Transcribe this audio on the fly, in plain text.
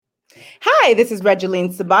Hi, this is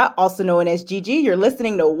Regeline Sabat, also known as Gigi. You're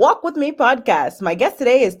listening to Walk With Me podcast. My guest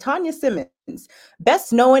today is Tanya Simmons,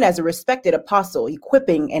 best known as a respected apostle,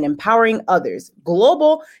 equipping and empowering others,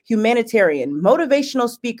 global humanitarian, motivational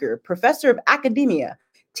speaker, professor of academia,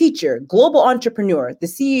 teacher, global entrepreneur, the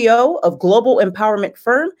CEO of Global Empowerment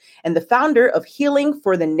Firm, and the founder of Healing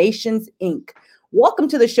for the Nations, Inc. Welcome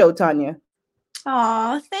to the show, Tanya.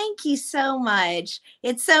 Oh, thank you so much.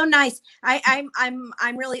 It's so nice. I'm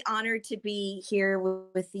really honored to be here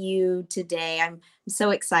with you today. I'm so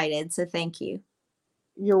excited. So thank you.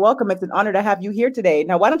 You're welcome. It's an honor to have you here today.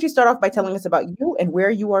 Now, why don't you start off by telling us about you and where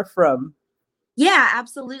you are from? Yeah,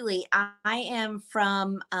 absolutely. I am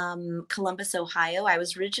from Columbus, Ohio. I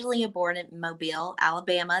was originally born in Mobile,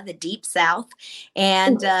 Alabama, the deep South,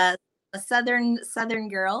 and a Southern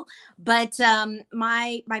girl. But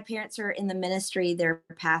my parents are in the ministry; they're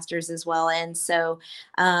pastors as well. And so,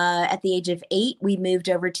 at the age of 8, we moved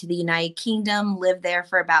over to the United Kingdom, lived there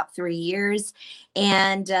for about 3 years.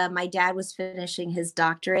 And my dad was finishing his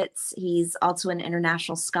doctorates. He's also an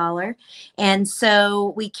international scholar. And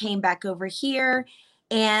so we came back over here.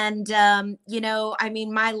 And, I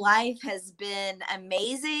mean, my life has been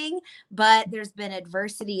amazing, but there's been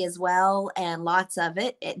adversity as well, and lots of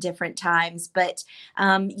it at different times. But,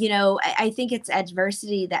 I think it's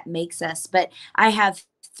adversity that makes us. But I have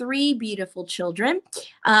 3 beautiful children.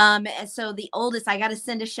 And so the oldest, I got to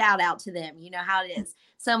send a shout out to them. You know how it is.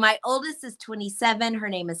 So my oldest is 27. Her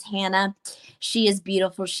name is Hannah. She is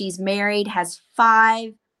beautiful. She's married, has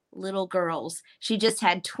 5 little girls. She just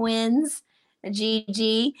had twins,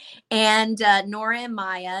 Gigi, and Nora and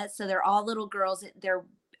Maya. So they're all little girls. They're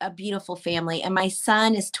a beautiful family. And my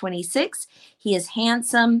son is 26. He is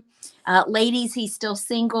handsome. Ladies, he's still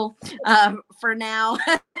single for now,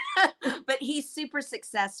 but he's super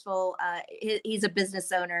successful. He's a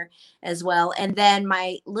business owner as well. And then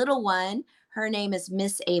my little one, her name is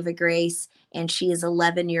Miss Ava Grace, and she is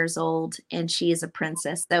 11 years old, and she is a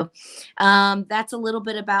princess. So that's a little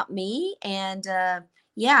bit about me. And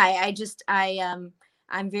yeah,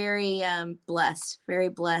 I'm very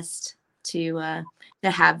blessed to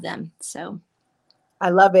have them. So. I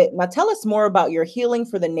love it. Now, tell us more about your Healing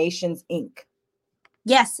for the Nations, Inc.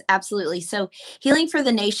 Yes, absolutely. So, Healing for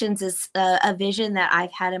the Nations is a vision that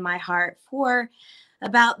I've had in my heart for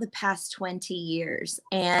about the past 20 years.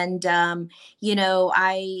 And,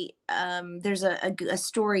 there's a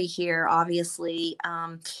story here, obviously.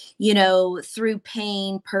 Through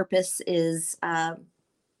pain, purpose is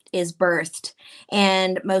birthed,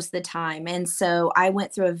 and most of the time. And so I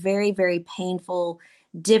went through a very, very painful,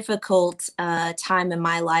 difficult time in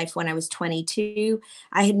my life when I was 22.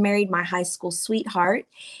 I had married my high school sweetheart,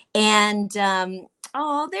 and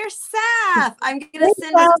oh, there's Saf. I'm gonna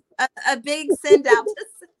send a big send out to.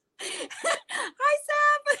 Hi,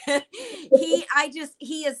 Saf.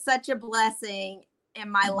 He is such a blessing in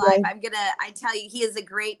my life. I tell you, he is a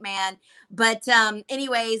great man. But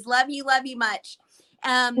anyways, love you much.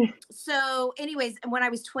 So anyways, when I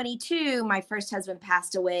was 22, my first husband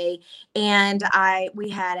passed away, and we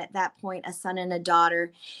had at that point a son and a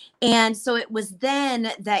daughter. And so it was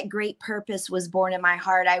then that great purpose was born in my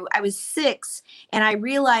heart. I was 6, and I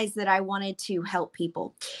realized that I wanted to help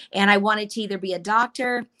people, and I wanted to either be a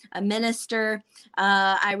doctor, a minister.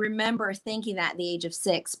 I remember thinking that at the age of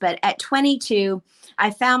 6, but at 22, I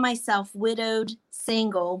found myself widowed,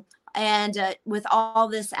 single, and with all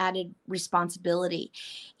this added responsibility.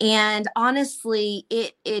 And honestly,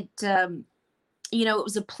 it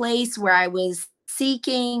was a place where I was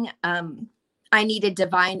seeking. I needed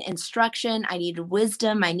divine instruction. I needed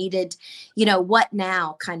wisdom. I needed, what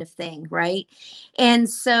now kind of thing, right? And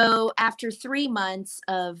so after 3 months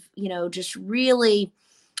of, just really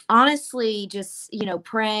honestly just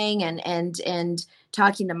praying and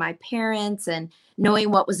talking to my parents and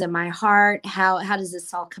knowing what was in my heart, how does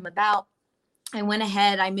this all come about, I went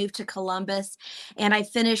ahead, I moved to Columbus, and I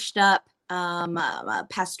finished up a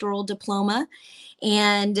pastoral diploma.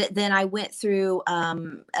 And then I went through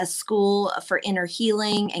a school for inner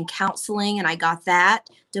healing and counseling, and I got that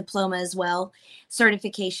diploma as well,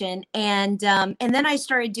 certification. And then I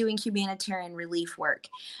started doing humanitarian relief work.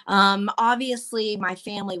 Obviously, my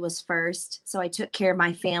family was first, so I took care of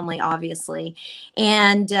my family, obviously.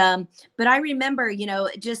 And but I remember,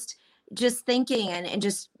 just thinking and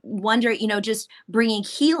just wondering, just bringing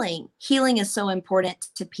healing. Healing is so important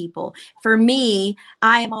to people. For me,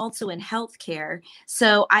 I am also in healthcare,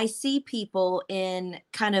 so I see people in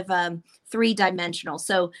kind of 3-dimensional.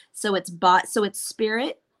 So it's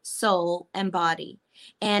spirit, soul, and body,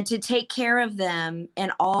 and to take care of them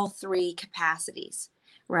in all 3 capacities.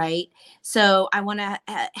 right? So I want to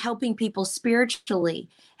helping people spiritually,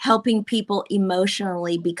 helping people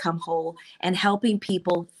emotionally become whole, and helping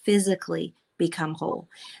people physically become whole.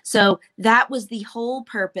 So that was the whole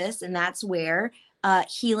purpose, and that's where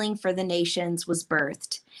Healing for the Nations was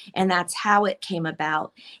birthed, and that's how it came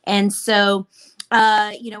about. And so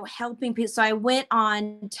helping people. So I went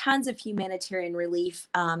on tons of humanitarian relief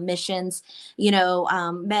missions,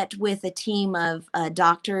 met with a team of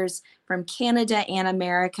doctors from Canada and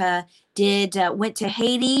America, went to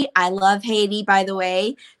Haiti. I love Haiti, by the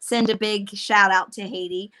way. Send a big shout out to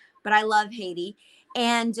Haiti, but I love Haiti.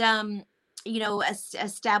 And,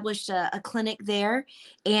 established a clinic there.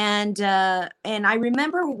 And I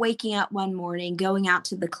remember waking up one morning, going out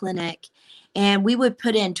to the clinic, and we would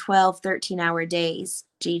put in 12, 13-hour days,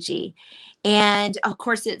 Gigi. And of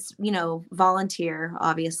course it's, volunteer,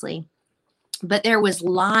 obviously, but there was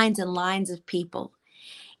lines and lines of people,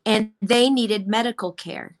 and they needed medical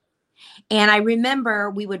care. And I remember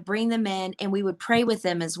we would bring them in and we would pray with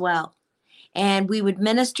them as well. And we would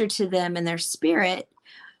minister to them in their spirit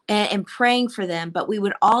and praying for them, but we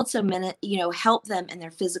would also, help them in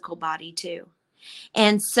their physical body too.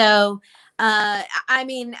 And so, that's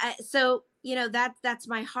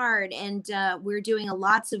my heart. And we're doing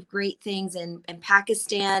lots of great things in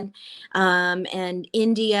Pakistan and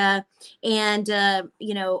India. And,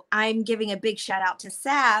 I'm giving a big shout out to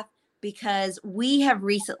Saf, because we have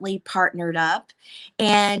recently partnered up,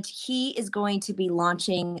 and he is going to be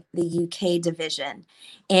launching the UK division.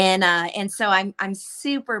 And so I'm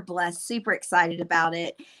super blessed, super excited about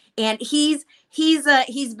it. And he's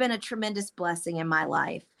been a tremendous blessing in my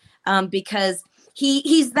life, because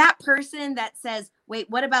he's that person that says, wait,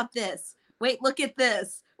 what about this? Wait, look at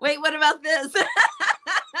this. Wait, what about this?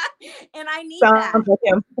 And I need that. Sounds like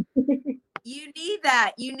him. You need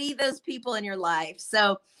that. You need those people in your life.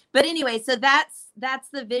 So, but anyway, so that's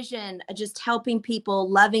the vision, just helping people,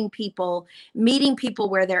 loving people, meeting people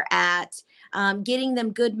where they're at, getting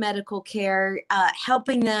them good medical care,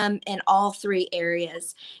 helping them in all three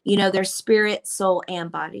areas, their spirit, soul,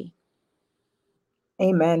 and body.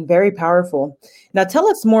 Amen. Very powerful. Now tell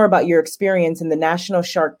us more about your experience in the National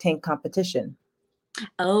Shark Tank competition.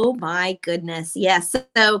 Oh my goodness. Yes.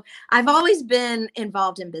 So I've always been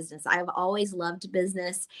involved in business. I've always loved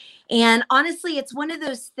business. And honestly, it's one of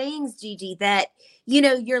those things, Gigi, that,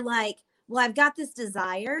 you're like, well, I've got this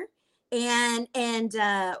desire, and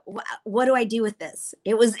what do I do with this?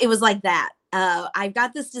 It was like that. I've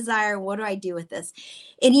got this desire. What do I do with this?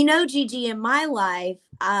 And Gigi, in my life,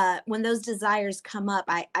 when those desires come up,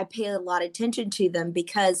 I pay a lot of attention to them,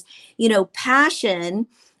 because, passion,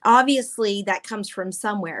 obviously that comes from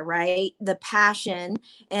somewhere, right? The passion,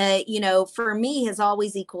 for me, has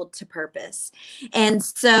always equaled to purpose. And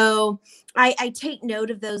so I take note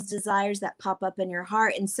of those desires that pop up in your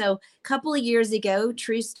heart. And so a couple of years ago,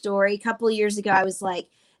 true story, a couple of years ago, I was like,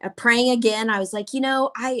 praying again. I was like,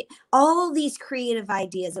 all these creative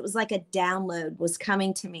ideas, it was like a download was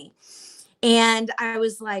coming to me. And I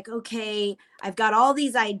was like, okay, I've got all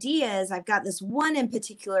these ideas. I've got this one in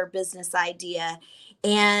particular business idea.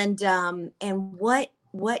 And what,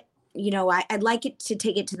 I'd like it to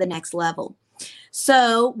take it to the next level.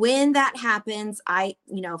 So when that happens,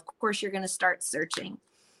 of course, you're going to start searching.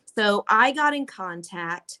 So I got in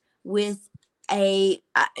contact with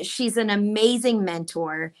she's an amazing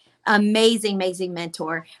mentor, amazing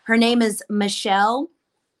mentor. Her name is Michelle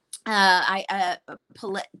Piletsky,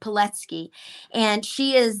 and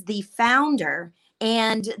she is the founder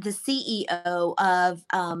and the CEO of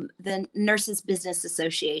the Nurses Business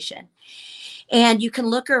Association. And you can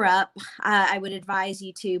look her up. I would advise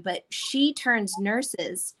you to, but she turns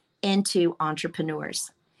nurses into entrepreneurs.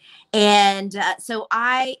 And so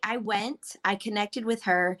I connected with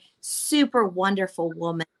her, super wonderful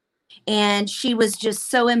woman. And she was just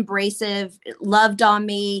so embracive, loved on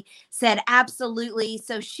me, said absolutely.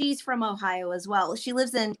 So she's from Ohio as well. She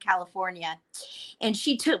lives in California. And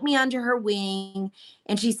she took me under her wing,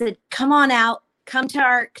 and she said, come on out, come to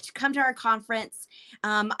our conference.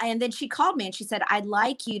 And then she called me and she said, I'd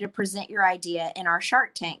like you to present your idea in our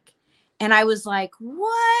Shark Tank. And I was like,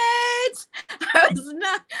 what? I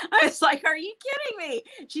was like, are you kidding me?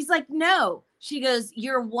 She's like, no. She goes,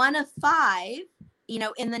 you're one of 5,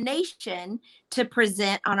 in the nation to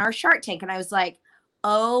present on our Shark Tank. And I was like,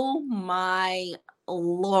 oh my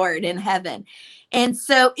Lord in heaven. And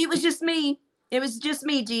so it was just me. It was just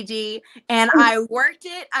me, Gigi. And I worked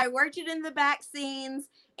it in the back scenes,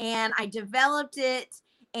 and I developed it.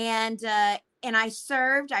 And I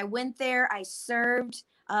served. I went there. I served.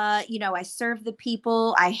 I served the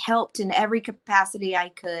people. I helped in every capacity I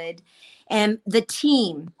could. And that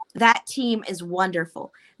team is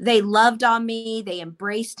wonderful. They loved on me. They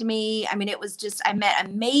embraced me. I mean, it was just, I met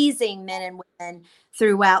amazing men and women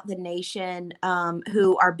throughout the nation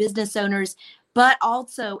who are business owners, but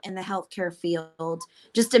also in the healthcare field,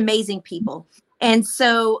 just amazing people. And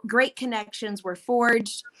so great connections were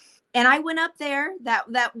forged. And I went up there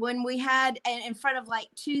that when we had in front of like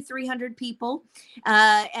 300 people,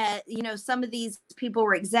 some of these people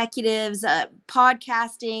were executives,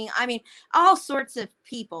 podcasting, I mean, all sorts of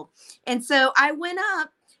people. And so I went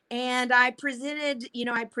up and I presented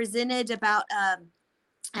about,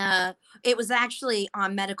 it was actually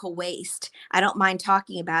on medical waste. I don't mind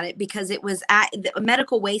talking about it because it was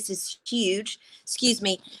medical waste is huge. Excuse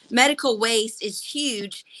me. Medical waste is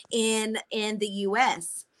huge in the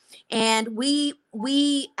US. And we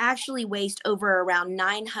actually waste over around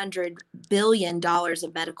 $900 billion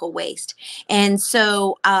of medical waste. And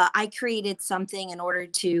so I created something in order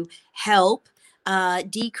to help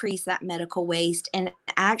decrease that medical waste and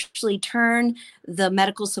actually turn the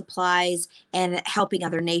medical supplies and helping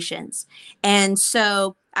other nations. And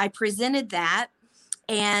so I presented that,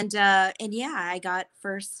 and yeah, I got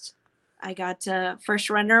first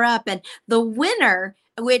runner up, and the winner,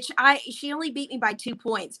 which she only beat me by 2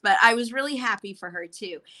 points, but I was really happy for her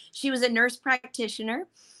too. She was a nurse practitioner,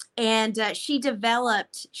 and she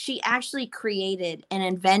actually created and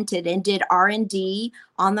invented and did R&D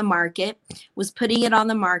on the market, was putting it on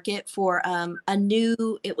the market for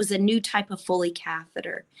it was a new type of Foley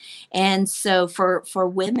catheter, and so for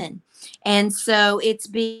women. And so it's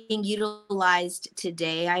being utilized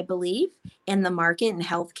today, I believe, in the market in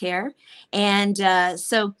healthcare. And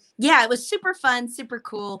so, yeah, it was super fun, super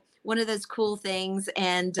cool. One of those cool things.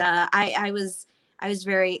 And I was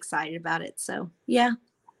very excited about it. So, yeah.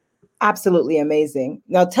 Absolutely amazing.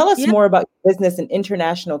 Now tell us more about business and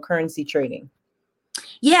international currency trading.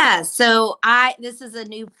 Yeah, so this is a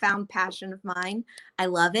newfound passion of mine. I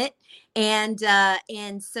love it. And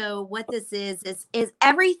so what this is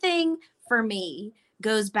everything for me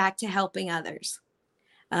goes back to helping others.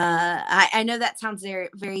 I know that sounds very,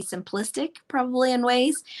 very simplistic, probably in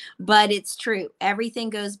ways, but it's true. Everything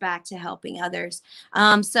goes back to helping others.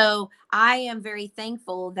 So I am very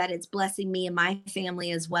thankful that it's blessing me and my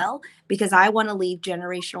family as well, because I want to leave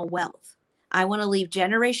generational wealth. I want to leave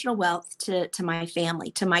generational wealth to my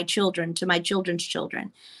family, to my children, to my children's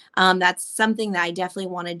children. That's something that I definitely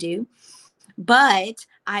want to do. But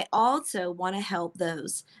I also want to help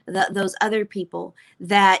those other people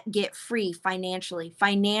that get free financially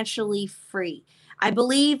free. I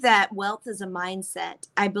believe that wealth is a mindset.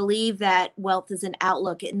 I believe that wealth is an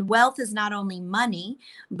outlook. And wealth is not only money,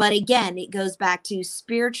 but again, it goes back to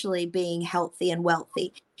spiritually being healthy and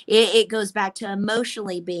wealthy. It goes back to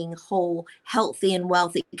emotionally being whole, healthy, and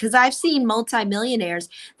wealthy. Because I've seen multimillionaires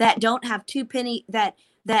that don't have two penny that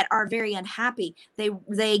are very unhappy.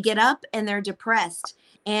 They get up and they're depressed,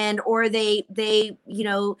 or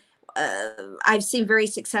I've seen very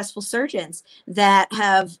successful surgeons that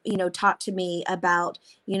have, talked to me about,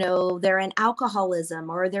 they're in alcoholism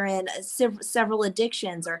or they're in several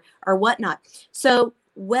addictions or whatnot. So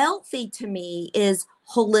wealthy to me is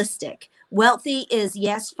holistic. Wealthy is,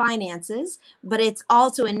 yes, finances, but it's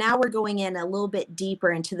also, and now we're going in a little bit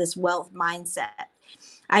deeper into this wealth mindset.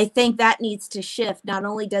 I think that needs to shift. Not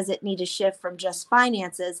only does it need to shift from just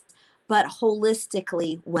finances, but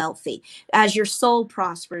holistically wealthy. As your soul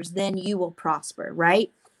prospers, then you will prosper, right?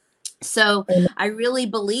 So I really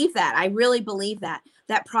believe that.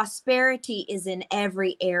 That prosperity is in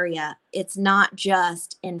every area. It's not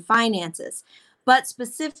just in finances. But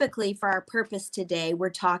specifically for our purpose today, we're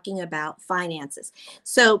talking about finances.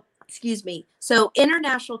 So, So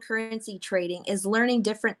international currency trading is learning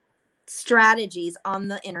different strategies on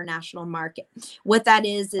the international market. What that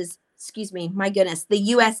is, the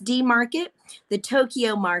USD market, the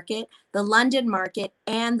Tokyo market, the London market,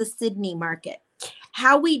 and the Sydney market.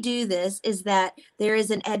 How we do this is that there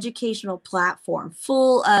is an educational platform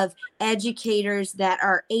full of educators that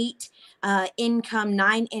are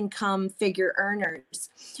 9 income figure earners.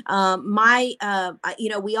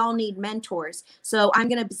 We all need mentors. So I'm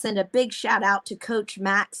going to send a big shout out to Coach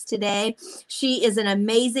Max today. She is an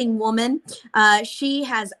amazing woman. She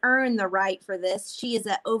has earned the right for this. She is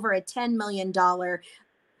over a $10 million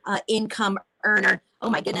income earner. Oh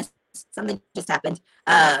my goodness, something just happened.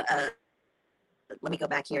 Let me go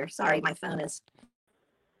back here. Sorry, my phone is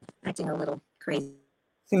acting a little crazy.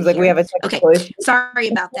 Seems like we have a technical issue. Sorry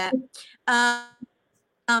about that.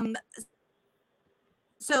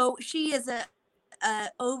 So she is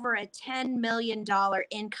over a $10 million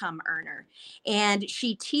income earner. And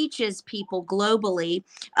she teaches people globally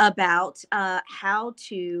about how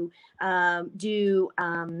to do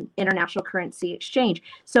international currency exchange.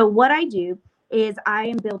 So what I do is I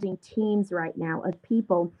am building teams right now of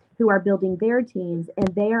people who are building their teams, and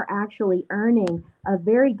they are actually earning a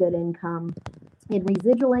very good income in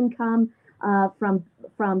residual income from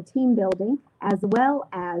team building as well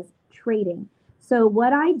as trading. So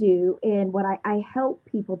what I do and what I help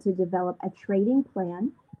people to develop a trading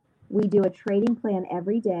plan. We do a trading plan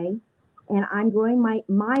every day, and I'm growing my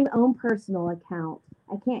own personal account.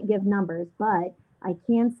 I can't give numbers, but I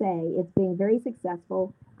can say it's being very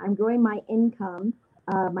successful. I'm growing my income,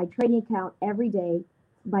 my trading account every day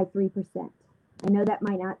by 3%. I know that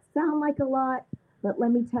might not sound like a lot, but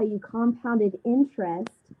let me tell you, compounded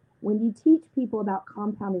interest, when you teach people about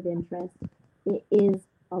compounded interest, it is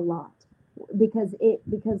a lot. Because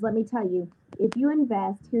let me tell you, if you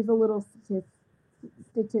invest, here's a little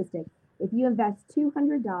statistic. If you invest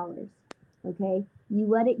 $200, okay, you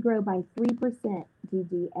let it grow by 3%,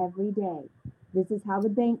 Gigi, every day. This is how the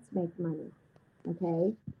banks make money,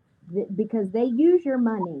 okay? Because they use your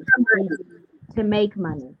money to make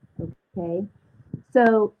money, okay?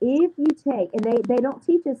 So if you take, and they don't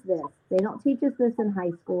teach us this. They don't teach us this in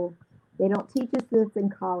high school. They don't teach us this in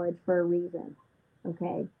college for a reason,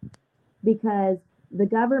 okay? Because the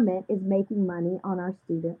government is making money on our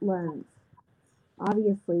student loans.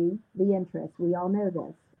 Obviously, the interest, we all know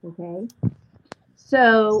this, okay?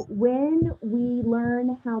 So when we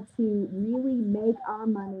learn how to really make our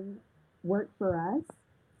money work for us,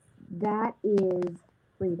 that is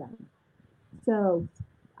freedom. So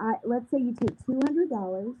let's say you take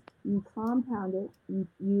 $200, you compound it,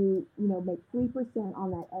 you make 3%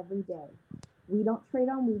 on that every day. We don't trade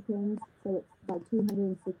on weekends, so it's by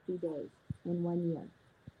 260 days in 1 year.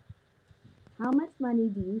 How much money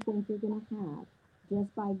do you think you're going to have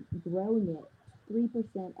just by growing it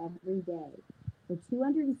 3% every day for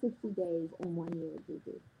 260 days in 1 year,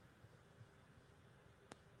 Gigi?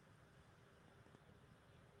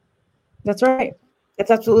 That's right.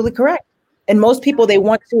 That's absolutely correct. And most people, they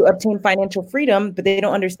want to obtain financial freedom, but they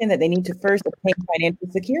don't understand that they need to first obtain financial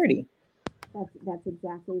security. That's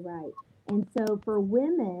exactly right. And so for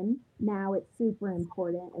women, now it's super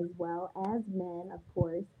important as well as men, of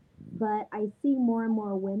course. But I see more and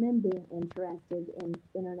more women being interested in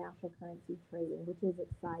international currency trading, which is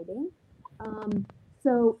exciting. Um,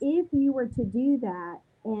 so if you were to do that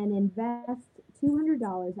and invest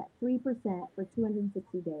 $200 at 3% for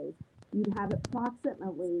 260 days, you'd have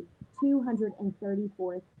approximately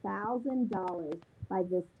 $234,000 by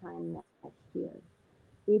this time next year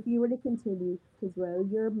if you were to continue to grow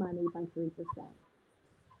your money by 3%.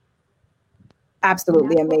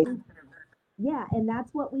 Absolutely amazing. Yeah, and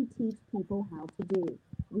that's what we teach people how to do.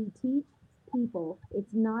 We teach people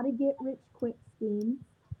it's not a get rich quick scheme.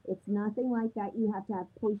 It's nothing like that. You have to have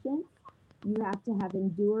patience. You have to have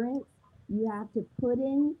endurance. You have to put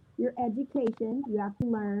in your education. You have to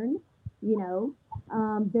learn. You know,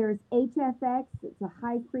 there's HFX. It's a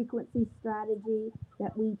high frequency strategy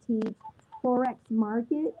that we teach. Forex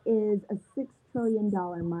market is a $6 trillion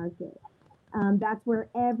market. That's where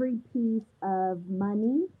every piece of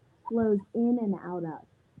money flows in and out of.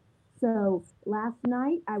 So last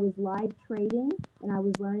night I was live trading and I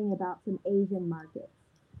was learning about some Asian markets.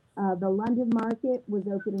 The London market was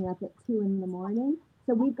opening up at 2 in the morning.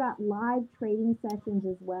 So we've got live trading sessions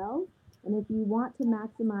as well. And if you want to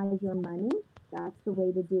maximize your money, that's the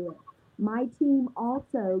way to do it. My team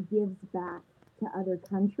also gives back to other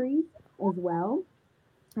countries as well.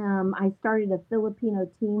 I started a Filipino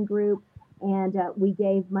team group and we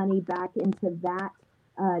gave money back into that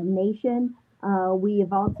nation. We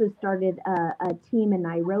have also started a team in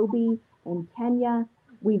Nairobi in Kenya.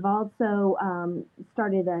 We've also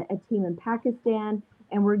started a team in Pakistan,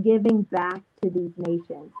 and we're giving back to these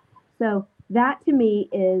nations. So that to me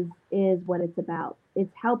is what it's about.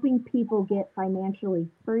 It's helping people get financially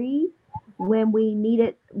free when we need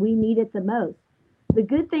it. We need it the most. The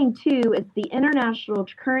good thing too is the international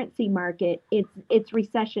currency market. It's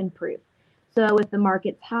recession proof. So if the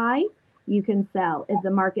market's high, you can sell. If the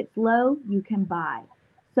market's low, you can buy.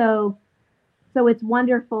 So so it's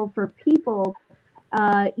wonderful for people.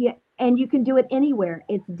 Yeah, and you can do it anywhere.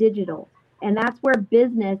 It's digital, and that's where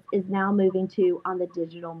business is now moving to on the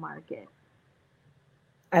digital market.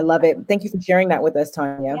 I love it. Thank you for sharing that with us,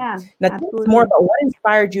 Tanya. Yeah, Now, tell us more absolutely. about what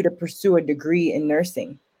inspired you to pursue a degree in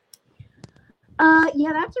nursing.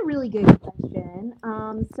 Yeah, that's a really good question.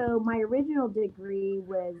 So my original degree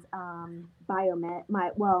was biomed,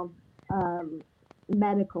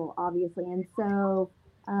 medical, obviously, and so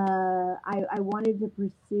I wanted to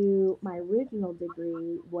pursue my original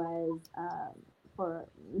degree was for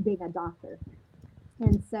being a doctor.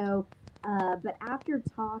 And so, but after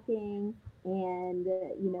talking and,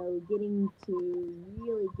 getting to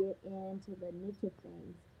really get into the niche of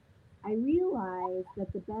things, I realized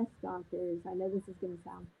that the best doctors, I know this is going to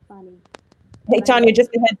sound funny. Hey, Tanya, just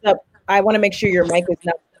a heads up. I want to make sure your mic is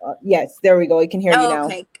not. Yes, there we go. We can hear you now.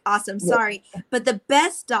 Okay, awesome. Sorry. But the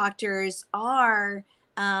best doctors are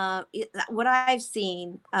what I've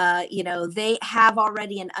seen, they have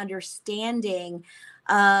already an understanding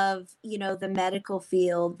of, the medical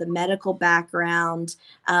field, the medical background.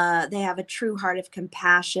 They have a true heart of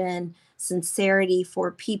compassion, sincerity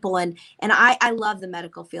for people. And I love the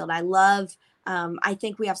medical field. I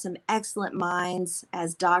think we have some excellent minds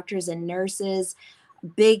as doctors and nurses.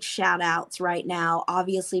 Big shout outs right now,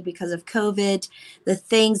 obviously because of COVID. The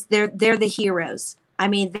things they're the heroes. I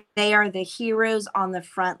mean, they are the heroes on the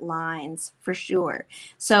front lines for sure.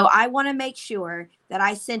 So I want to make sure that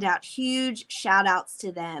I send out huge shout outs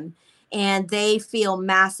to them and they feel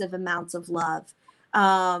massive amounts of love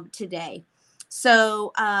today.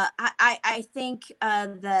 So I think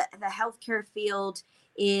the healthcare field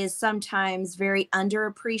is sometimes very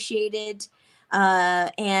underappreciated.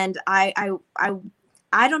 And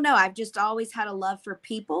I don't know. I've just always had a love for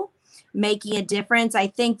people making a difference. I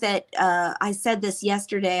think that I said this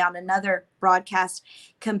yesterday on another broadcast.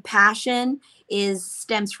 Compassion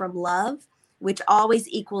stems from love, which always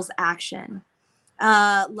equals action.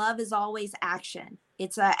 Love is always action.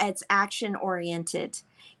 It's action oriented.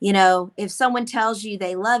 If someone tells you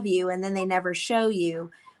they love you and then they never show you,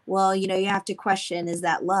 well, you have to question, is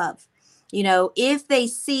that love? If they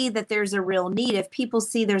see that there's a real need, if people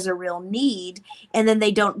see there's a real need and then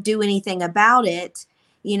they don't do anything about it,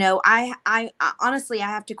 I honestly, I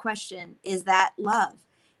have to question, is that love?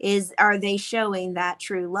 Are they showing that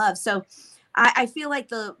true love? So I feel like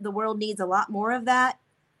the world needs a lot more of that,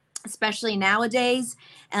 especially nowadays.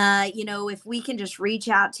 If we can just reach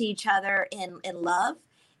out to each other in love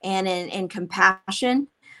and in compassion.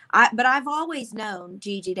 But I've always known,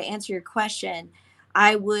 Gigi, to answer your question,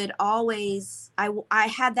 I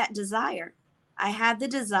had that desire. I had the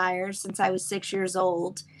desire since I was 6 years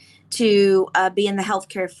old to be in the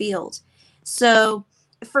healthcare field. So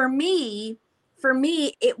for me,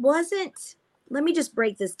 it wasn't, let me just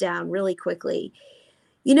break this down really quickly.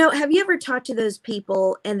 Have you ever talked to those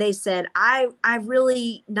people and they said, I've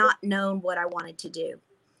really not known what I wanted to do.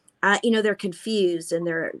 They're confused and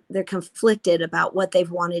they're conflicted about what they've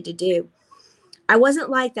wanted to do. I wasn't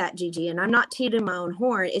like that, Gigi, and I'm not tooting my own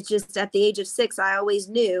horn. It's just at the age of 6, I always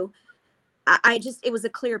knew it was a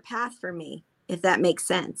clear path for me, if that makes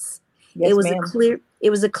sense. Yes, it was ma'am. it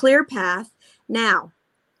was a clear path. Now,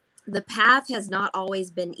 the path has not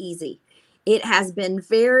always been easy. It has been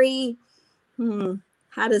very,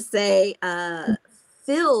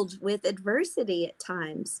 filled with adversity at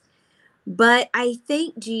times. But I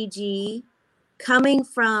think, Gigi, coming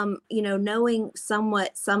from, knowing some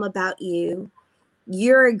about you,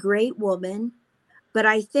 you're a great woman, but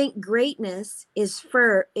I think greatness is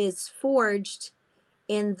forged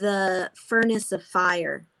in the furnace of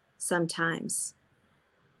fire sometimes.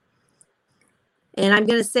 And I'm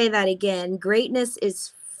going to say that again. Greatness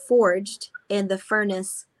is forged in the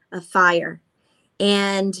furnace of fire.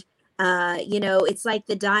 And, it's like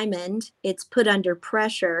the diamond, it's put under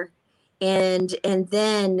pressure and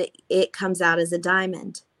then it comes out as a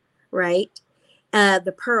diamond, right?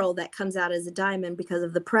 The pearl that comes out as a diamond because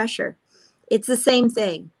of the pressure. It's the same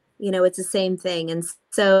thing, it's the same thing. And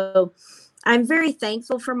so I'm very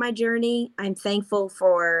thankful for my journey. I'm thankful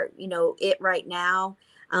for, it right now.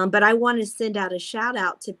 But I want to send out a shout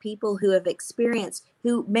out to people who have experienced,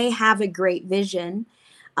 who may have a great vision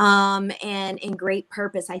and great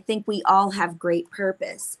purpose. I think we all have great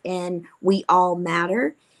purpose and we all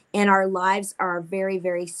matter and our lives are very,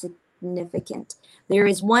 very significant. There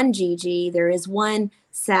is one Gigi, there is one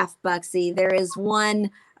Saf Buxy, there is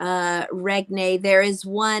one Regne, there is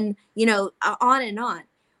one, on and on.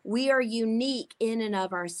 We are unique in and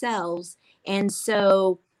of ourselves. And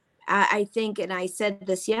so I think, and I said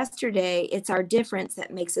this yesterday, it's our difference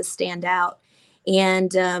that makes us stand out.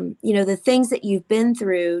 And, the things that you've been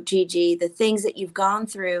through, Gigi, the things that you've gone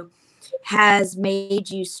through has made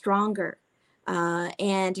you stronger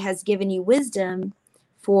and has given you wisdom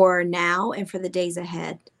for now and for the days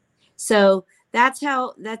ahead. So I've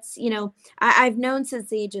known since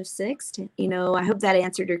the age of 6, I hope that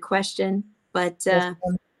answered your question, but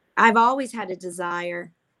I've always had a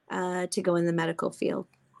desire to go in the medical field.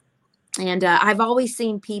 And I've always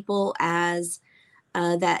seen people as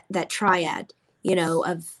that triad,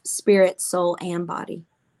 of spirit, soul, and body.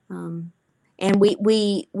 And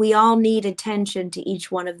we all need attention to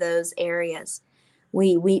each one of those areas.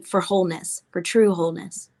 We for wholeness, for true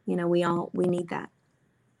wholeness. We need that.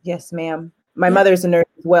 Yes, ma'am. My Yep. mother's a nurse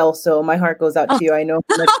as well, so my heart goes out to you. I know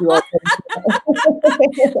how much you all. I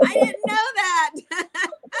didn't know that.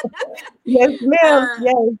 Yes, ma'am.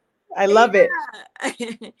 Yes, I love it.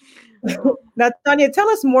 Now, Tanya, tell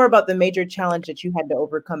us more about the major challenge that you had to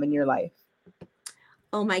overcome in your life.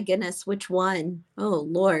 Oh my goodness, which one? Oh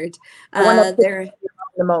Lord, The one that there.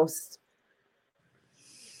 The most.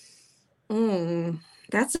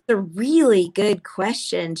 That's a really good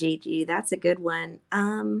question, Gigi. That's a good one.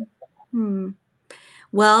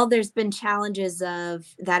 Well, there's been challenges that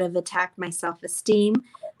have attacked my self-esteem.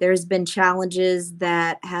 There's been challenges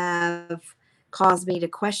that have caused me to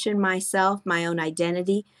question myself, my own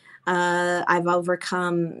identity. I've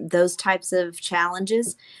overcome those types of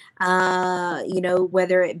challenges,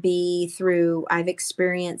 whether it be through, I've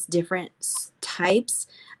experienced different types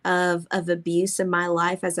of abuse in my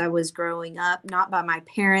life as I was growing up, not by my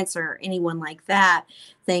parents or anyone like that,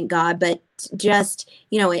 thank God, but just,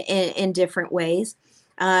 in different ways.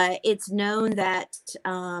 It's known that,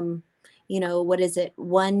 what is it?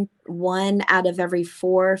 One out of every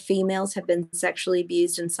 4 females have been sexually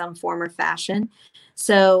abused in some form or fashion.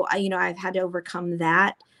 So, I've had to overcome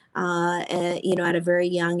that, at a very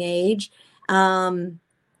young age.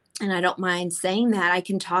 And I don't mind saying that. I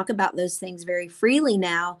can talk about those things very freely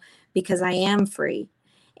now because I am free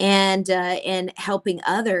and helping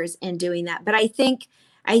others in doing that. But I think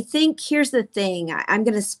here's the thing. I'm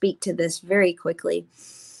going to speak to this very quickly.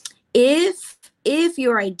 If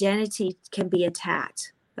your identity can be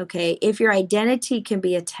attacked, okay, if your identity can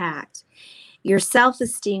be attacked, your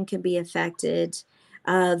self-esteem can be affected,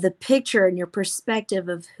 the picture and your perspective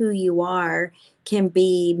of who you are can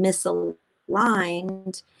be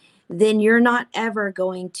misaligned, then you're not ever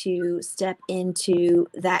going to step into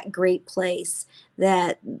that great place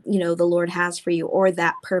that, the Lord has for you, or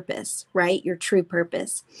that purpose, right? Your true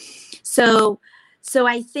purpose. So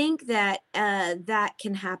I think that that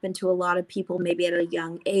can happen to a lot of people, maybe at a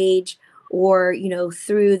young age, or,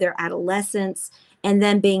 through their adolescence. And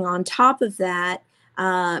then being on top of that,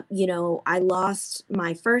 I lost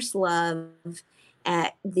my first love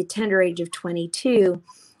at the tender age of 22.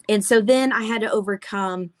 And so then I had to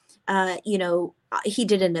overcome, he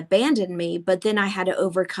didn't abandon me, but then I had to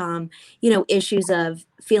overcome, issues of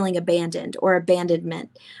feeling abandoned or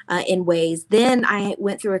abandonment in ways. Then I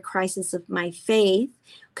went through a crisis of my faith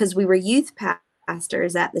because we were youth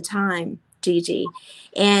pastors at the time, Gigi.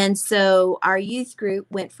 And so our youth group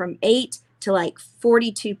went from 8 to like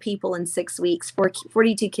 42 people in 6 weeks,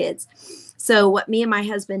 42 kids. So what me and my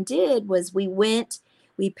husband did was we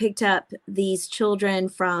picked up these children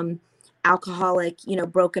from alcoholic,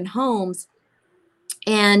 broken homes.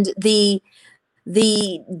 And the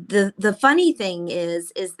funny thing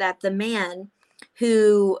is that the man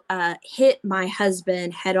who hit my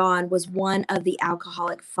husband head on was one of the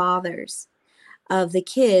alcoholic fathers of the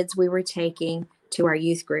kids we were taking to our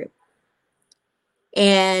youth group.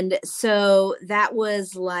 And so that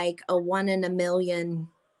was like a 1 in a million.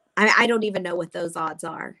 I don't even know what those odds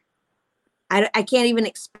are. I can't even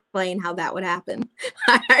explain how that would happen.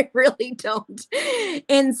 I really don't.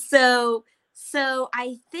 And so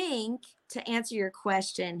I think, to answer your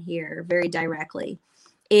question here very directly,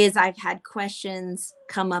 is I've had questions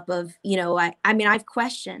come up of, I've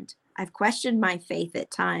questioned my faith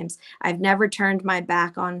at times. I've never turned my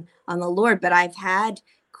back on the Lord, but I've had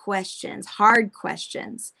questions, hard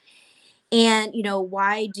questions. And,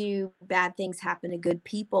 why do bad things happen to good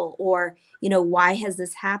people? Or, why has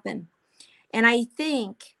this happened? And I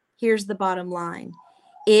think here's the bottom line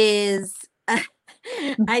is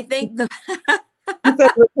I think the You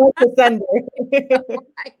said report to sender.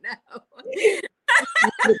 I know.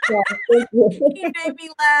 Thank you. He made me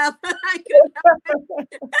laugh. I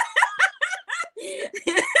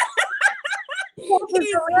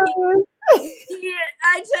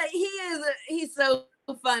tell you, he's so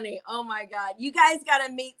funny. Oh my God. You guys got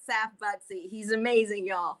to meet Saf Bucksy. He's amazing,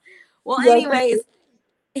 y'all. Well, anyways,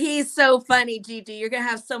 he's so funny, Gigi. You're going to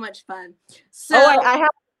have so much fun. So I have,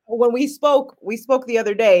 when we spoke the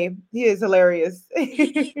other day, he is hilarious.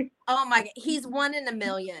 Oh my God. He's 1 in a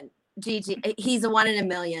million. Gigi, he's a 1 in a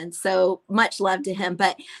million. So much love to him.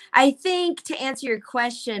 But I think, to answer your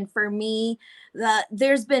question, for me,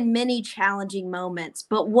 there's been many challenging moments,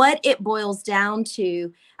 but what it boils down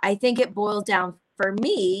to, I think it boils down for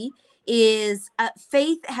me is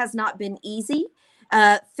faith has not been easy.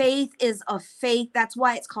 Faith is a faith. That's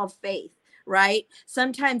why it's called faith. right?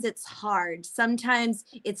 Sometimes it's hard. Sometimes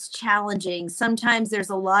it's challenging. Sometimes there's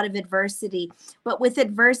a lot of adversity. But with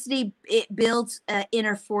adversity, it builds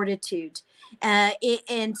inner fortitude.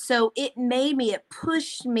 And so it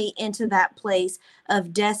pushed me into that place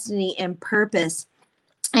of destiny and purpose,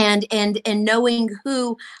 and knowing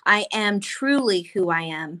who I am, truly who I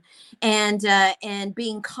am, and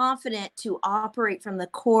being confident to operate from the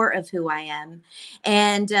core of who I am,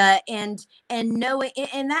 and knowing,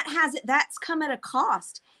 and that's come at a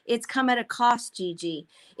cost. It's come at a cost, Gigi.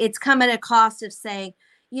 It's come at a cost of saying,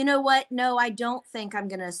 you know what? No, I don't think I'm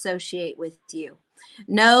going to associate with you.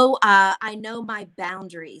 No, I know my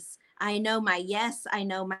boundaries. I know my yes. I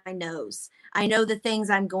know my no's. I know the things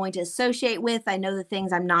I'm going to associate with. I know the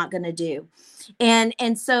things I'm not going to do.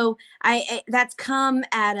 And so that's come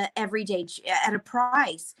at a everyday, at a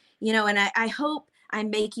price, and I hope I'm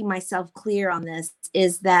making myself clear on this,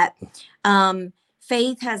 is that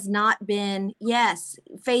faith has not been, yes,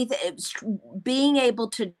 faith, being able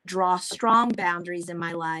to draw strong boundaries in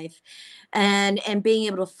my life, and being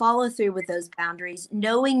able to follow through with those boundaries,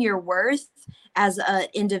 knowing your worth as an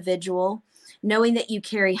individual, knowing that you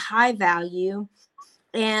carry high value,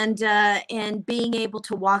 and being able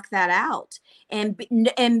to walk that out, and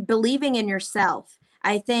believing in yourself.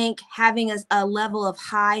 I think having a level of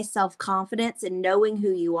high self-confidence and knowing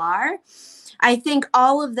who you are, I think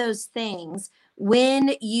all of those things,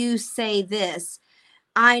 when you say this,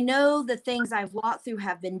 I know the things I've walked through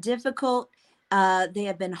have been difficult. They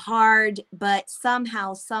have been hard, but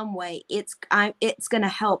somehow, some way, it's going to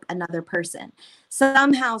help another person.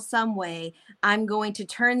 Somehow, some way, I'm going to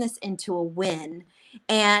turn this into a win,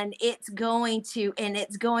 and it's going to.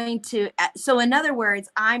 So, in other words,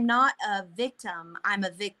 I'm not a victim. I'm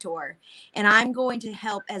a victor, and I'm going to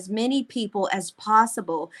help as many people as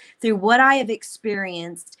possible through what I have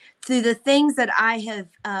experienced, through the things that I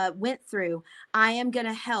have went through. I am going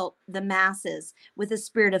to help the masses with a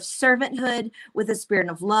spirit of servanthood, with a spirit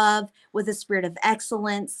of love, with a spirit of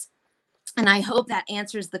excellence. And I hope that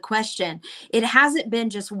answers the question. It hasn't been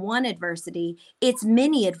just one adversity, it's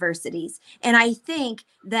many adversities. And I think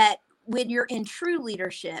that when you're in true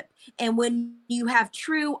leadership, and when you have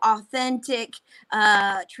true, authentic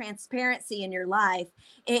transparency in your life,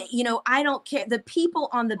 I don't care. The people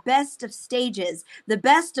on the best of stages, the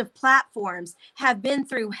best of platforms, have been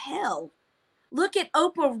through hell. Look at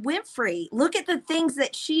Oprah Winfrey. Look at the things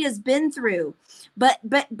that she has been through. But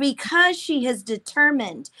because she has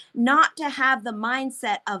determined not to have the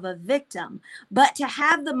mindset of a victim, but to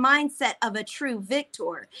have the mindset of a true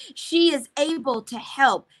victor, she is able to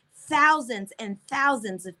help thousands and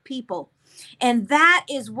thousands of people. And that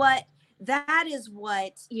is what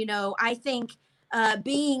I think,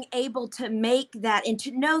 being able to make that, and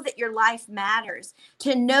to know that your life matters,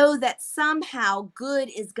 to know that somehow good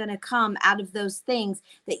is going to come out of those things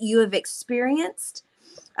that you have experienced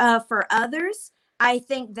for others. I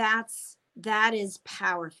think that is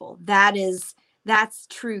powerful. That's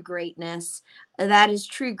true greatness. That is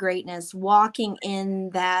true greatness. Walking in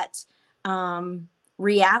that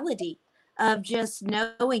reality of just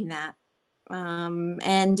knowing that,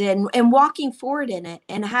 and walking forward in it,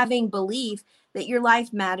 and having belief that your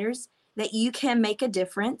life matters, that you can make a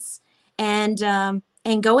difference, and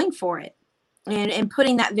going for it, and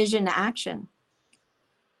putting that vision to action.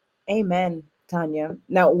 Amen, Tanya.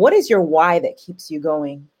 Now, what is your why that keeps you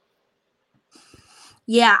going?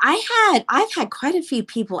 Yeah, I've had quite a few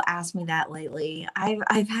people ask me that lately.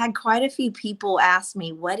 I've had quite a few people ask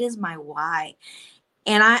me, what is my why?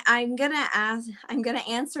 And I'm gonna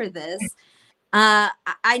answer this.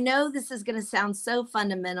 I know this is gonna sound so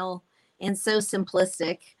fundamental and so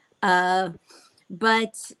simplistic,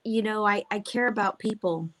 but I care about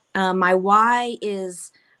people. My why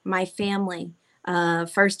is my family,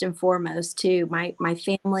 first and foremost, too. My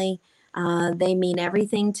family, they mean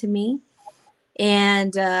everything to me.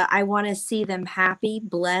 And I want to see them happy,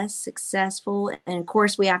 blessed, successful. And of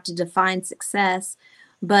course, we have to define success.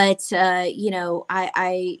 But I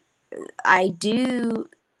do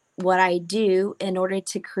what I do in order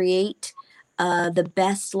to create the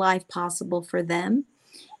best life possible for them,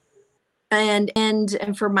 and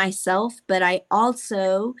for myself. But uh,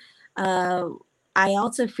 I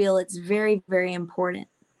also feel it's very, very important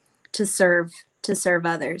to serve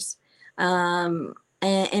others,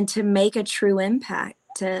 and to make a true impact,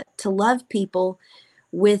 to love people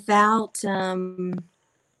without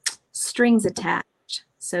strings attached,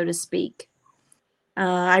 so to speak.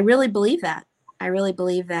 I really believe that. I really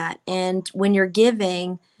believe that. And when you're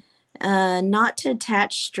giving, not to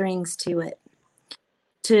attach strings to it,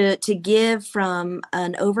 to give from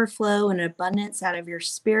an overflow and abundance out of your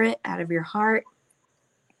spirit, out of your heart,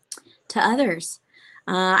 to others.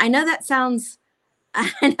 I know that sounds,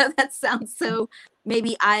 I know that sounds so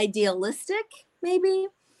maybe idealistic, maybe,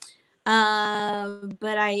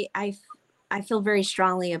 but I feel very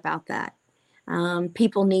strongly about that.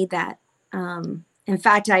 People need that. In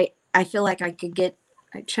fact, I feel like I could get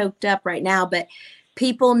choked up right now, but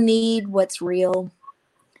people need what's real.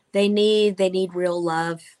 They need real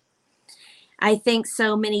love. I think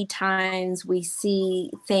so many times we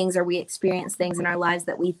see things or we experience things in our lives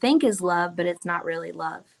that we think is love, but it's not really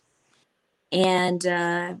love. And,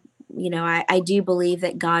 I do believe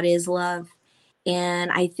that God is love.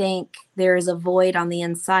 And I think there is a void on the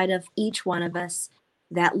inside of each one of us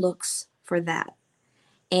that looks for that.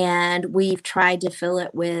 And we've tried to fill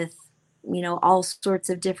it with, all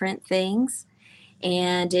sorts of different things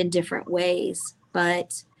and in different ways.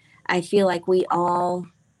 But I feel like we all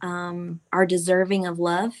are deserving of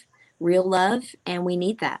love, real love, and we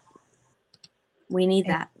need that. We need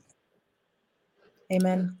that.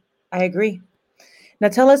 Amen. I agree. Now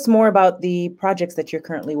tell us more about the projects that you're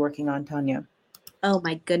currently working on, Tanya. Oh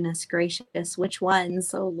my goodness gracious, which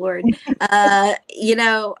ones? Oh Lord.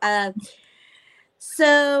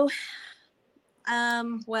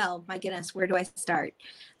 Well, my goodness, where do I start?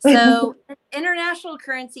 So international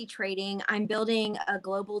currency trading, I'm building a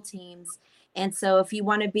global teams. And so if you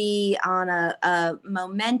want to be on a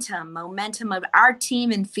momentum of our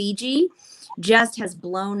team in Fiji just has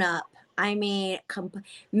blown up. I mean,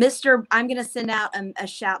 I'm going to send out a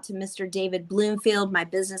shout to Mr. David Bloomfield, my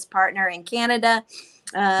business partner in Canada.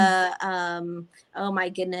 Oh my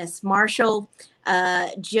goodness, Marshall,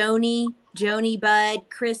 Joni Budd,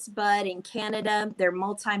 Chris Budd in Canada. They're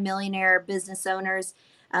multimillionaire business owners.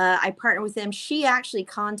 I partner with them. She actually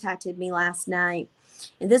contacted me last night.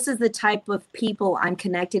 And this is the type of people I'm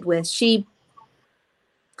connected with. She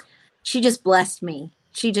just blessed me.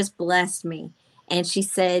 She just blessed me. And she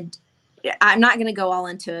said, I'm not going to go all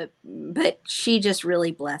into it, but she just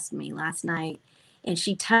really blessed me last night. And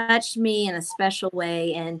she touched me in a special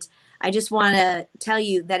way. And I just want to tell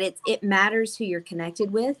you that it matters who you're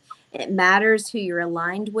connected with. It matters who you're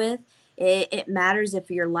aligned with. It matters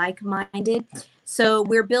if you're like-minded. So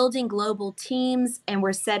we're building global teams and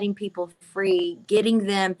we're setting people free,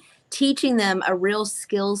 teaching them a real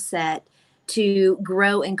skill set to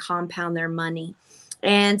grow and compound their money.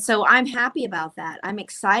 And so I'm happy about that. I'm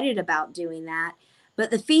excited about doing that. But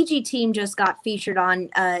the Fiji team just got featured on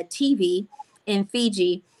TV in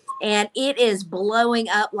Fiji, and it is blowing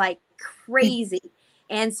up like crazy.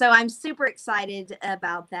 And so I'm super excited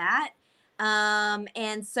about that.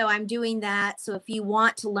 And so I'm doing that. So if you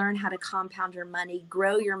want to learn how to compound your money,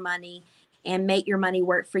 grow your money, and make your money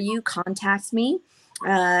work for you, contact me.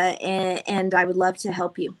 And I would love to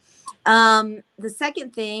help you. The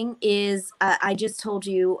second thing is I just told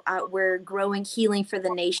you we're growing Healing for the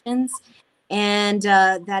Nations. And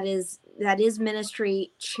that is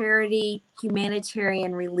ministry, charity,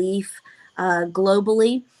 humanitarian relief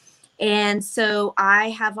globally. And so I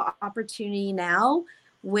have an opportunity now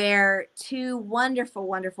where two wonderful,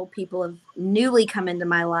 wonderful people have newly come into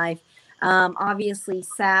my life. Obviously,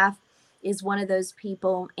 Saf is one of those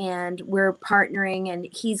people, and we're partnering, and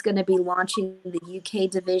he's going to be launching the UK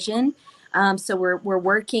division. So we're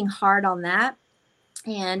working hard on that.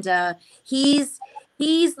 And he's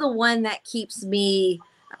the one that keeps me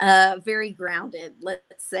very grounded.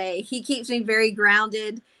 Let's say he keeps me very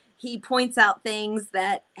grounded. He points out things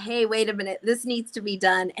that, hey, wait a minute, this needs to be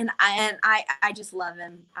done. And I just love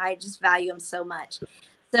him. I just value him so much.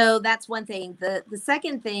 So that's one thing. The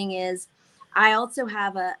second thing is I also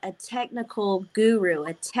have a technical guru,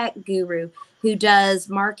 a tech guru who does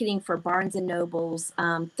marketing for Barnes and Noble's,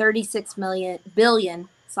 $36 billion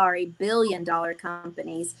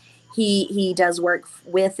companies. He does work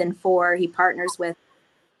with and for, he partners with.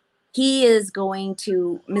 He is going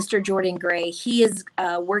to, Mr. Jordan Gray, he is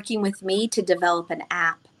working with me to develop an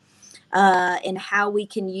app and how we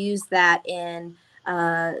can use that in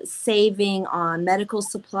saving on medical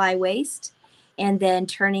supply waste and then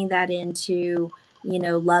turning that into,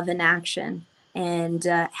 love in action and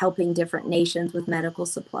helping different nations with medical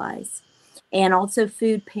supplies and also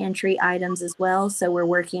food pantry items as well. So we're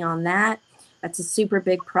working on that. That's a super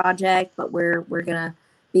big project, but we're going to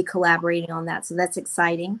be collaborating on that. So that's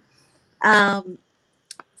exciting.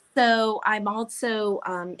 So I'm also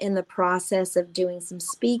in the process of doing some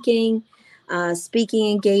speaking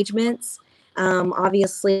engagements.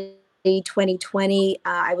 Obviously, 2020,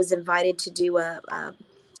 I was invited to do a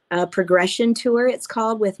progression tour, it's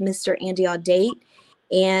called, with Mr. Andy Audate,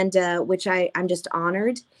 and which I'm just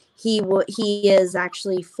honored. He is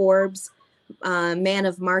actually Forbes Man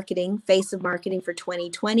of Marketing, Face of Marketing for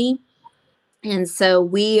 2020. And so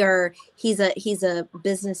he's a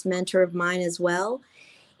business mentor of mine as well.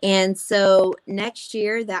 And so next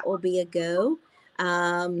year that will be a go.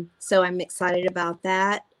 So I'm excited about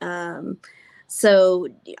that. So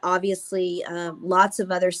obviously, lots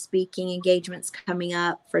of other speaking engagements coming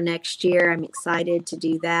up for next year. I'm excited to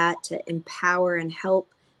do that, to empower and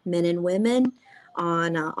help men and women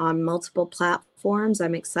on multiple platforms.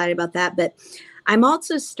 I'm excited about that. But I'm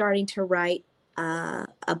also starting to write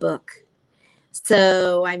a book.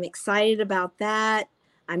 So I'm excited about that.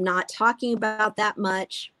 I'm not talking about that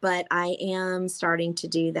much, but I am starting to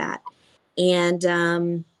do that. And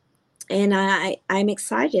I'm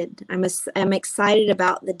excited. I'm excited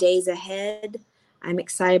about the days ahead. I'm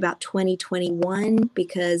excited about 2021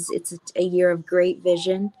 because it's a year of great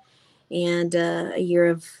vision and a year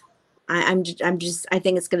of I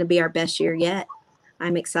think it's going to be our best year yet.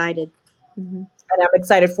 I'm excited. And I'm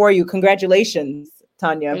excited for you. Congratulations,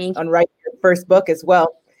 Tanya, Thank on writing your first book as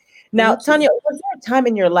well. Now, Thank you. Tanya, was there a time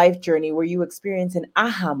in your life journey where you experienced an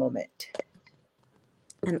aha moment?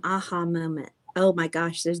 An aha moment. Oh my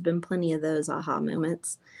gosh, there's been plenty of those aha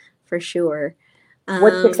moments for sure.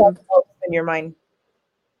 What sticks out the most in your mind?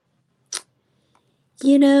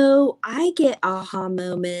 You know, I get aha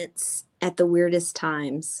moments at the weirdest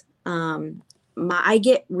times. I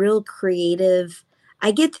get real creative.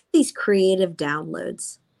 I get these creative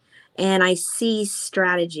downloads and I see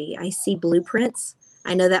strategy. I see blueprints.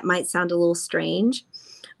 I know that might sound a little strange,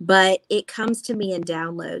 but it comes to me in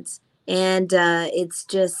downloads. And it's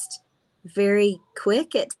just very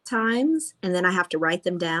quick at times. And then I have to write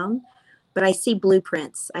them down. But I see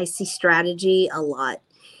blueprints, I see strategy a lot.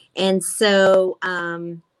 And so,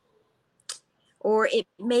 or it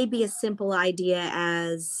may be a simple idea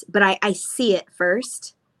but I see it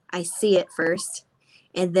first. I see it first,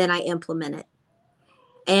 and then I implement it.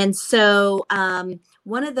 And so,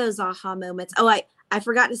 one of those aha moments, I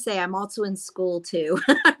forgot to say, I'm also in school too.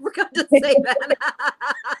 I forgot to say that.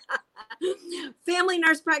 Family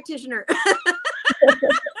nurse practitioner.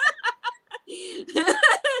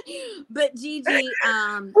 But Gigi,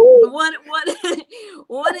 one, and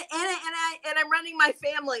I'm running my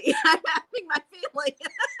family. I'm having my family.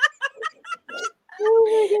 Oh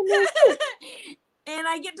my goodness. And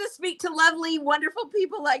I get to speak to lovely, wonderful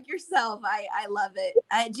people like yourself. I love it.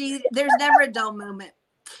 There's never a dull moment.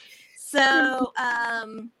 So,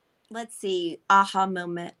 let's see, aha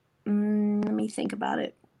moment. Let me think about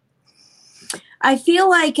it. I feel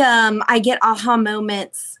like I get aha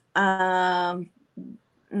moments in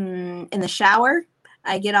the shower.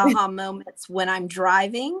 I get aha moments when I'm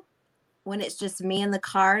driving, when it's just me in the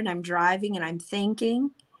car and I'm driving and I'm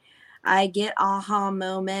thinking. I get aha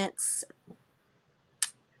moments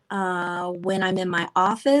when I'm in my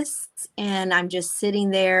office and I'm just sitting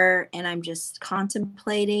there and I'm just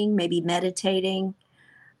contemplating, maybe meditating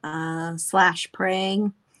 /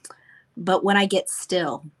 praying. But when I get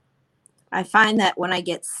still, I find that when I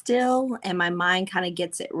get still and my mind kind of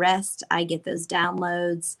gets at rest, I get those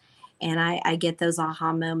downloads and I get those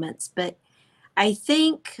aha moments. But I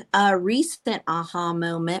think a recent aha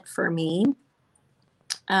moment for me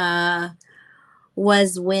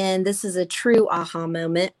was when, this is a true aha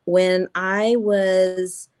moment, when I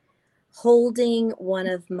was holding one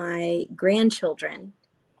of my grandchildren,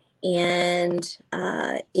 and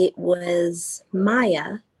it was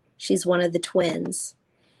Maya. She's one of the twins.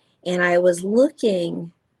 And I was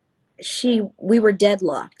looking, we were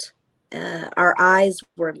deadlocked. Our eyes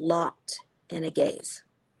were locked in a gaze.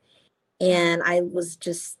 And I was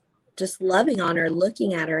just loving on her,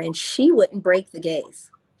 looking at her, and she wouldn't break the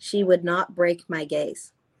gaze. She would not break my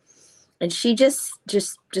gaze. And she just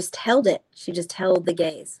held it. She just held the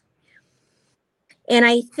gaze. And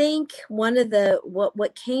I think one of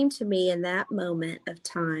what came to me in that moment of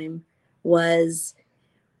time was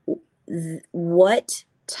what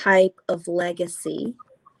type of legacy,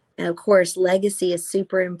 and of course legacy is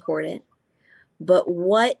super important, but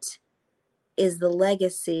what is the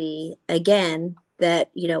legacy, again, that,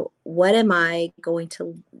 what am I going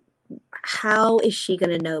to, how is she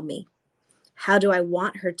going to know me? How do I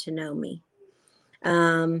want her to know me?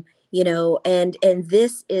 And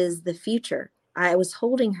this is the future. I was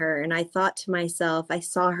holding her and I thought to myself, I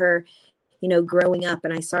saw her, growing up,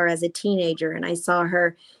 and I saw her as a teenager, and I saw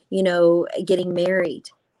her, getting married,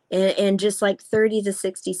 and just like 30 to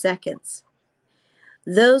 60 seconds.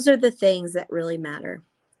 Those are the things that really matter.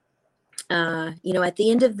 At the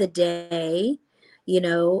end of the day,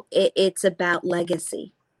 it's about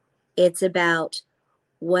legacy. It's about,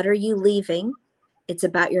 what are you leaving? It's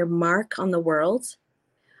about your mark on the world.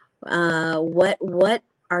 What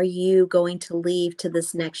are you going to leave to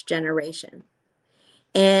this next generation?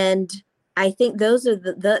 And I think those are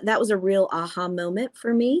that was a real aha moment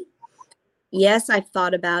for me. Yes, I've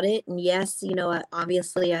thought about it, and yes,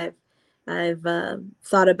 obviously I've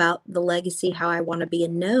thought about the legacy, how I want to be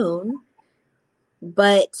known.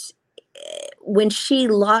 But when she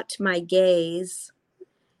locked my gaze,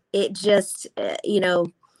 it just,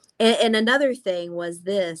 and another thing was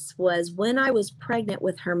when I was pregnant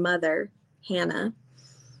with her mother, Hannah,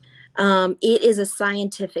 it is a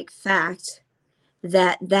scientific fact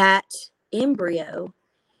that embryo,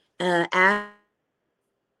 at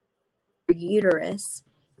uterus,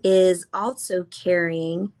 is also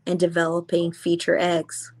carrying and developing future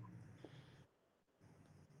eggs.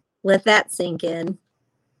 Let that sink in.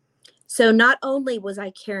 So not only was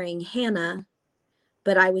I carrying Hannah,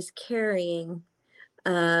 but I was carrying,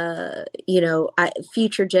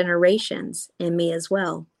 future generations in me as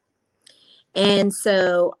well. And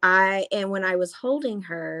so when I was holding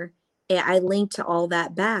her, I linked to all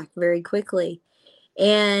that back very quickly.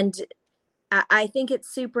 And I think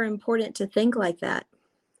it's super important to think like that.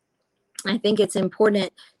 I think it's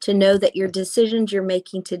important to know that your decisions you're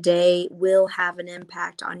making today will have an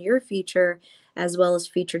impact on your future as well as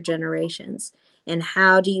future generations. And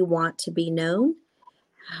how do you want to be known?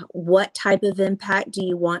 What type of impact do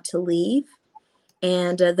you want to leave?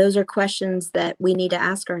 And those are questions that we need to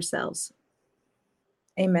ask ourselves.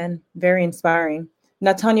 Amen. Very inspiring.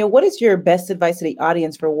 Now, Tanya, what is your best advice to the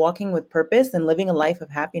audience for walking with purpose and living a life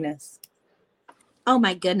of happiness? Oh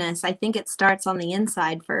my goodness. I think it starts on the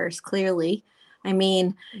inside first, clearly. I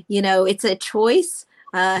mean, it's a choice.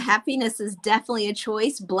 Happiness is definitely a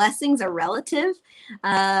choice. Blessings are relative.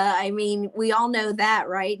 We all know that,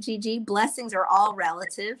 right, Gigi? Blessings are all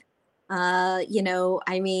relative. My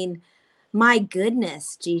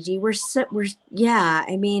goodness, Gigi,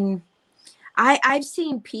 I've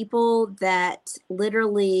seen people that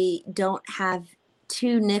literally don't have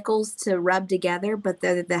two nickels to rub together, but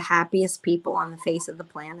they're the happiest people on the face of the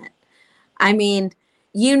planet. I mean,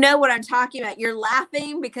 you know what I'm talking about. You're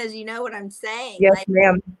laughing because you know what I'm saying. Yes,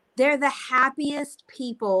 ma'am. They're the happiest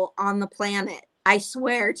people on the planet. I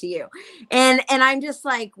swear to you. And I'm just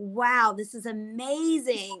like, wow, this is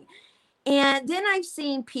amazing. And then I've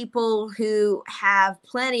seen people who have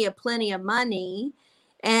plenty of money,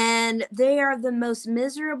 and they are the most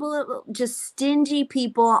miserable, just stingy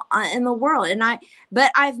people in the world.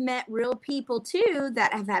 But I've met real people too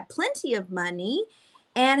that have had plenty of money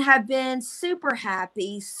and have been super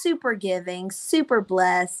happy, super giving, super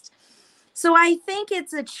blessed. So I think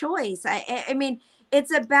it's a choice. I mean,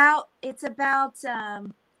 it's about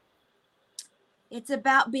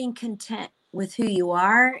being content with who you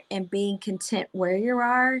are and being content where you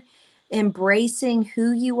are, embracing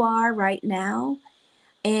who you are right now,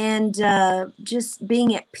 and just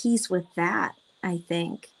being at peace with that, I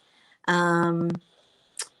think. And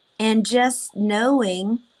just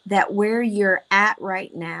knowing that where you're at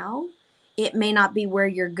right now, it may not be where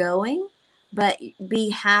you're going, but be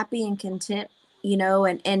happy and content,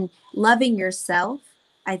 and loving yourself,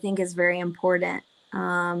 I think, is very important.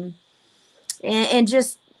 And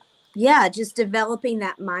just developing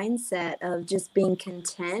that mindset of just being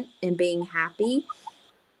content and being happy,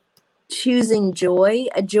 choosing joy.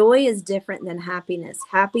 A joy is different than happiness.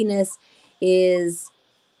 Happiness is,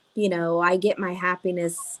 I get my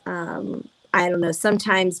happiness. I don't know.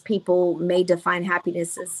 Sometimes people may define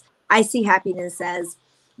happiness as, I see happiness as,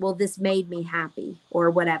 well, this made me happy or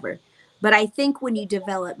whatever. But I think when you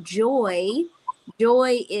develop joy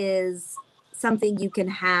is something you can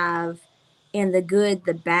have in the good,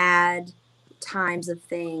 the bad times of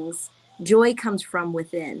things. Joy comes from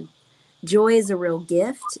within. Joy is a real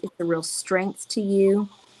gift. It's a real strength to you.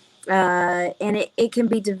 And it can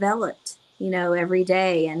be developed, every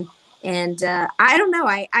day. And I don't know.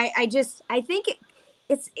 I think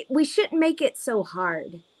we shouldn't make it so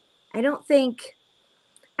hard. I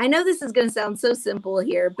know this is going to sound so simple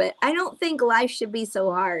here, but I don't think life should be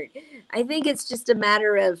so hard. I think it's just a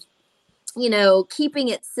matter of, keeping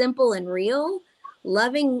it simple and real,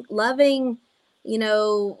 loving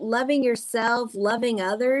yourself, loving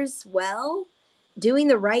others well, doing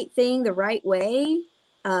the right thing the right way,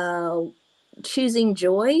 choosing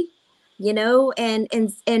joy,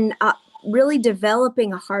 and really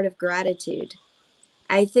developing a heart of gratitude.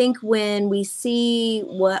 I think when we see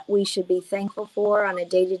what we should be thankful for on a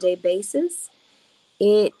day-to-day basis,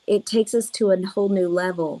 it takes us to a whole new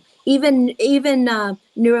level. Even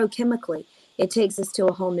neurochemically, it takes us to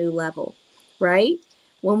a whole new level, right?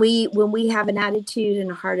 When we have an attitude and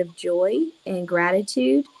a heart of joy and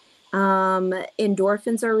gratitude,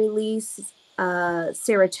 endorphins are released,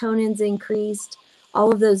 serotonin's increased,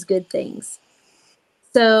 all of those good things.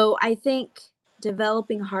 So I think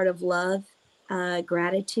developing a heart of love,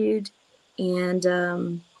 gratitude,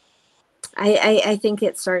 and I think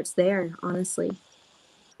it starts there, honestly.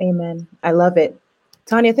 Amen. I love it.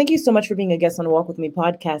 Tanya, thank you so much for being a guest on Walk With Me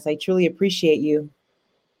podcast. I truly appreciate you.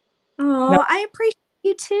 Oh, Now, I appreciate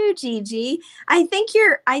you too, Gigi. I think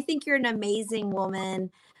you're an amazing woman.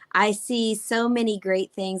 I see so many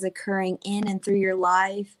great things occurring in and through your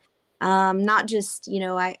life. Not just,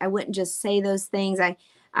 I wouldn't just say those things.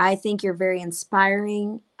 I think you're very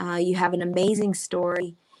inspiring. You have an amazing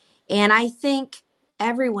story. And I think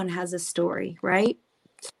everyone has a story, right?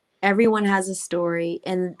 Everyone has a story,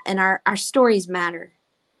 and our stories matter.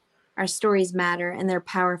 Our stories matter, and they're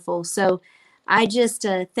powerful. So I just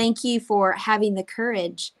thank you for having the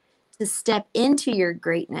courage to step into your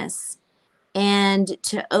greatness and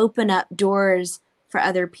to open up doors for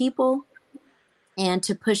other people and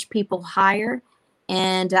to push people higher.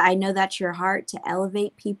 And I know that's your heart, to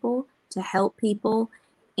elevate people, to help people,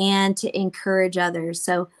 and to encourage others.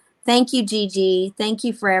 So thank you, Gigi. Thank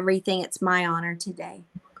you for everything. It's my honor today.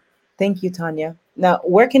 thank you, Tanya. Now,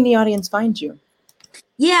 where can the audience find you?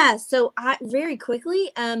 Yeah, so very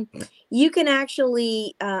quickly, you can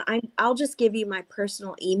actually, I'll just give you my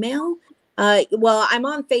personal email. Well, I'm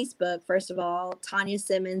on Facebook, first of all, Tanya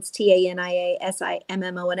Simmons,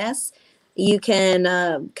 TaniaSimmons. You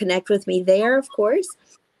can connect with me there, of course.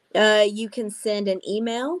 You can send an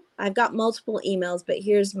email. I've got multiple emails, but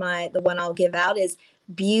here's the one I'll give out is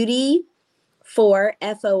beauty for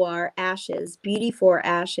FOR ashes, beauty for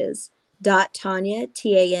ashes. Tanya,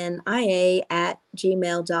 TANIA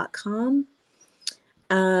 @gmail.com.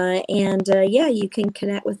 Yeah, you can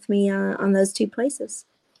connect with me on those two places.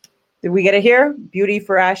 Did we get it here? Beauty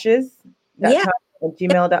for Ashes. Yeah. At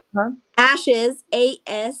gmail.com. Ashes,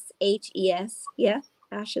 ASHES. Yeah,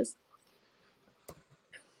 ashes.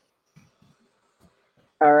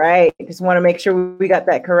 All right. Just want to make sure we got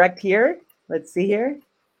that correct here. Let's see here.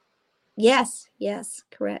 Yes,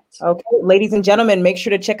 correct. Okay, ladies and gentlemen, make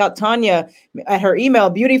sure to check out Tanya at her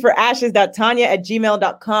email,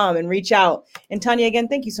 beautyforashes.tanya@gmail.com, and reach out. And Tanya, again,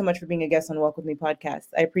 thank you so much for being a guest on Walk With Me podcast.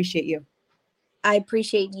 I appreciate you. I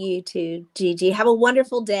appreciate you too, Gigi. Have a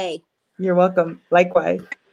wonderful day. You're welcome. Likewise.